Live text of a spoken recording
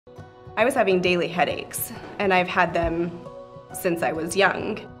I was having daily headaches, and I've had them since I was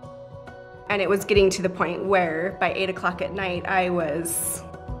young. And it was getting to the point where by 8 o'clock at night, I was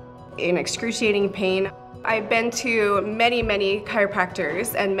in excruciating pain. I've been to many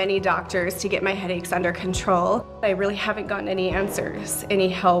chiropractors and many doctors to get my headaches under control. I really haven't gotten any answers, any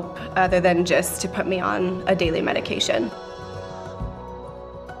help, other than just to put me on a daily medication.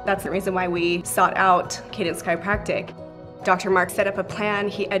 That's the reason why we sought out Cadence Chiropractic. Dr. Mark set up a plan,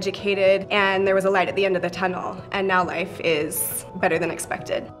 he educated, and there was a light at the end of the tunnel, and now life is better than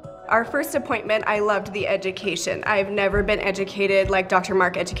expected. Our first appointment, I loved the education. I've never been educated like Dr.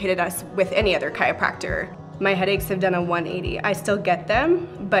 Mark educated us with any other chiropractor. My headaches have done a 180. I still get them,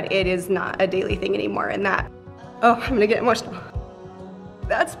 but it is not a daily thing anymore, and oh, I'm gonna get emotional.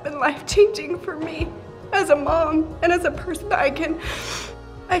 That's been life-changing for me as a mom and as a person that I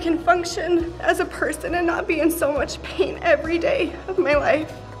can function as a person and not be in so much pain every day of my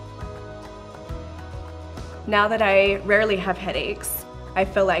life. Now that I rarely have headaches, I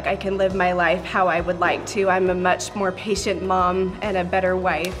feel like I can live my life how I would like to. I'm a much more patient mom and a better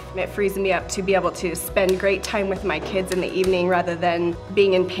wife. It frees me up to be able to spend great time with my kids in the evening rather than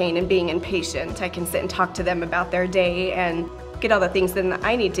being in pain and being impatient. I can sit and talk to them about their day and get all the things that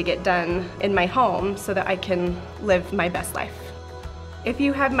I need to get done in my home so that I can live my best life. If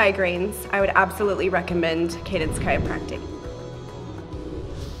you have migraines, I would absolutely recommend Cadence Chiropractic.